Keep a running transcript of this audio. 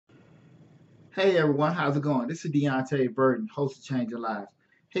Hey everyone, how's it going? This is Deonte Burden, host of Change Your Lives.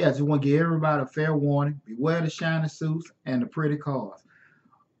 Hey, I just want to give everybody a fair warning. Beware the shiny suits and the pretty cars.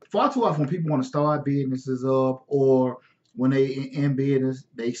 Far too often when people want to start businesses up or when they in business,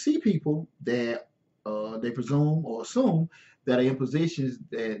 they see people that they presume or assume that are in positions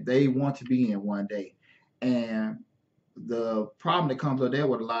that they want to be in one day. And the problem that comes with that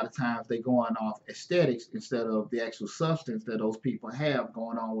with a lot of times they going off aesthetics instead of the actual substance that those people have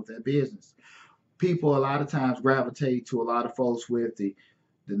going on with their business. People a lot of times gravitate to a lot of folks with the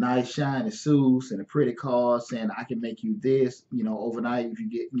nice shiny suits and the pretty cars saying I can make you this, overnight if you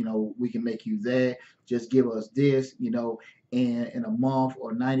get, we can make you that. Just give us this, and in a month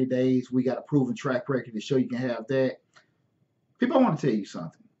or 90 days we got a proven track record to show you can have that. People, I want to tell you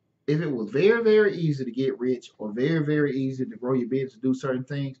something. If it was very, very easy to get rich or very, very easy to grow your business, to do certain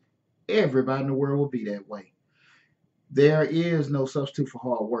things, everybody in the world would be that way. There is no substitute for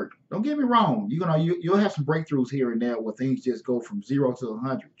hard work. Don't get me wrong. You'll have some breakthroughs here and there where things just go from 0 to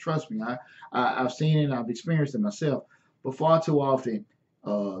 100. Trust me, I've seen it. I've experienced it myself. But far too often,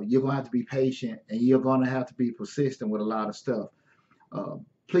 you're gonna have to be patient and you're gonna have to be persistent with a lot of stuff. Uh,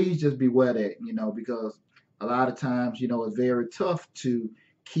 Please just beware that, because a lot of times, it's very tough to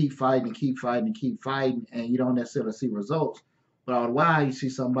keep fighting and keep fighting and keep fighting, and you don't necessarily see results. But all the while, you see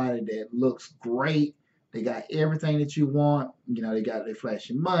somebody that looks great. They got everything that you want. They got their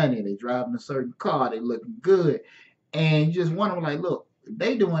flashing money. They driving a certain car. They looking good, and you just wonder, like, look, if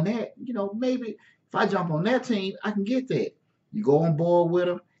they doing that, maybe if I jump on that team, I can get that. You go on board with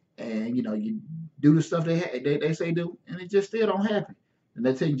them, and you do the stuff they say do, and it just still don't happen. And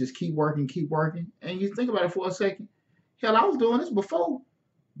they tell you just keep working, and you think about it for a second. Hell, I was doing this before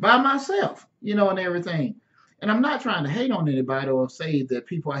by myself, and everything. And I'm not trying to hate on anybody or say that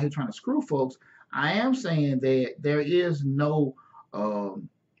people out here trying to screw folks. I am saying that there is no um,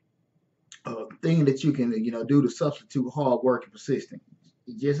 thing that you can, do to substitute hard work and persistence.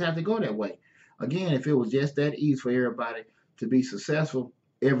 You just have to go that way. Again, if it was just that easy for everybody to be successful,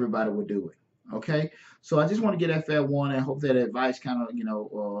 everybody would do it. Okay, so I just want to get that fair warning. I hope that advice kind of,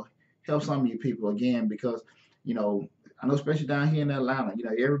 help some of you people again because, you know, I know especially down here in Atlanta,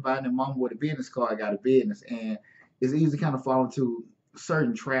 everybody and their mama with a business card got a business, and it's easy to kind of fall into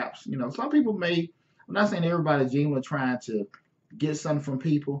certain traps. Some people may. I'm not saying everybody's genuinely trying to get something from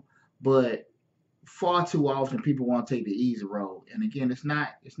people, but far too often people want to take the easy road. And again, it's not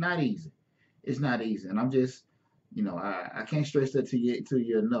easy. It's not easy. And I'm just, I can't stress that to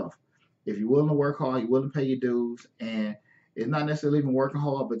you enough. If you're willing to work hard, you're willing to pay your dues, and it's not necessarily even working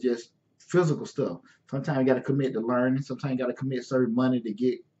hard, but just physical stuff. Sometimes you got to commit to learning. Sometimes you got to commit certain money to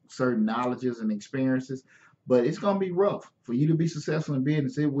get certain knowledges and experiences. But it's gonna be rough for you to be successful in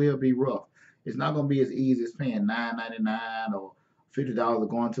business. It will be rough. It's not gonna be as easy as paying $9.99 or $50 to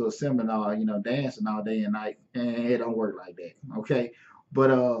going to a seminar, dancing all day and night. And it don't work like that. Okay. But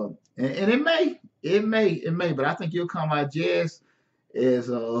and it may, but I think you'll come out just as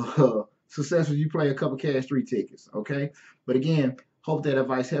successful as you play a couple cash street tickets. Okay. But again, hope that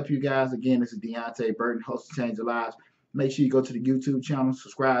advice help you guys. Again, this is Deonte Burton, host of Change Your Lives. Make sure you go to the YouTube channel,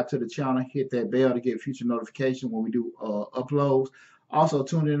 subscribe to the channel, hit that bell to get future notification when we do uploads. Also,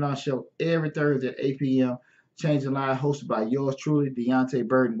 tune in on our show every Thursday at 8 p.m. Changing Lives, hosted by yours truly, Deonte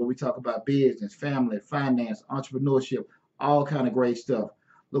Burden, where we talk about business, family, finance, entrepreneurship, all kind of great stuff.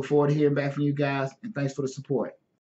 Look forward to hearing back from you guys, and thanks for the support.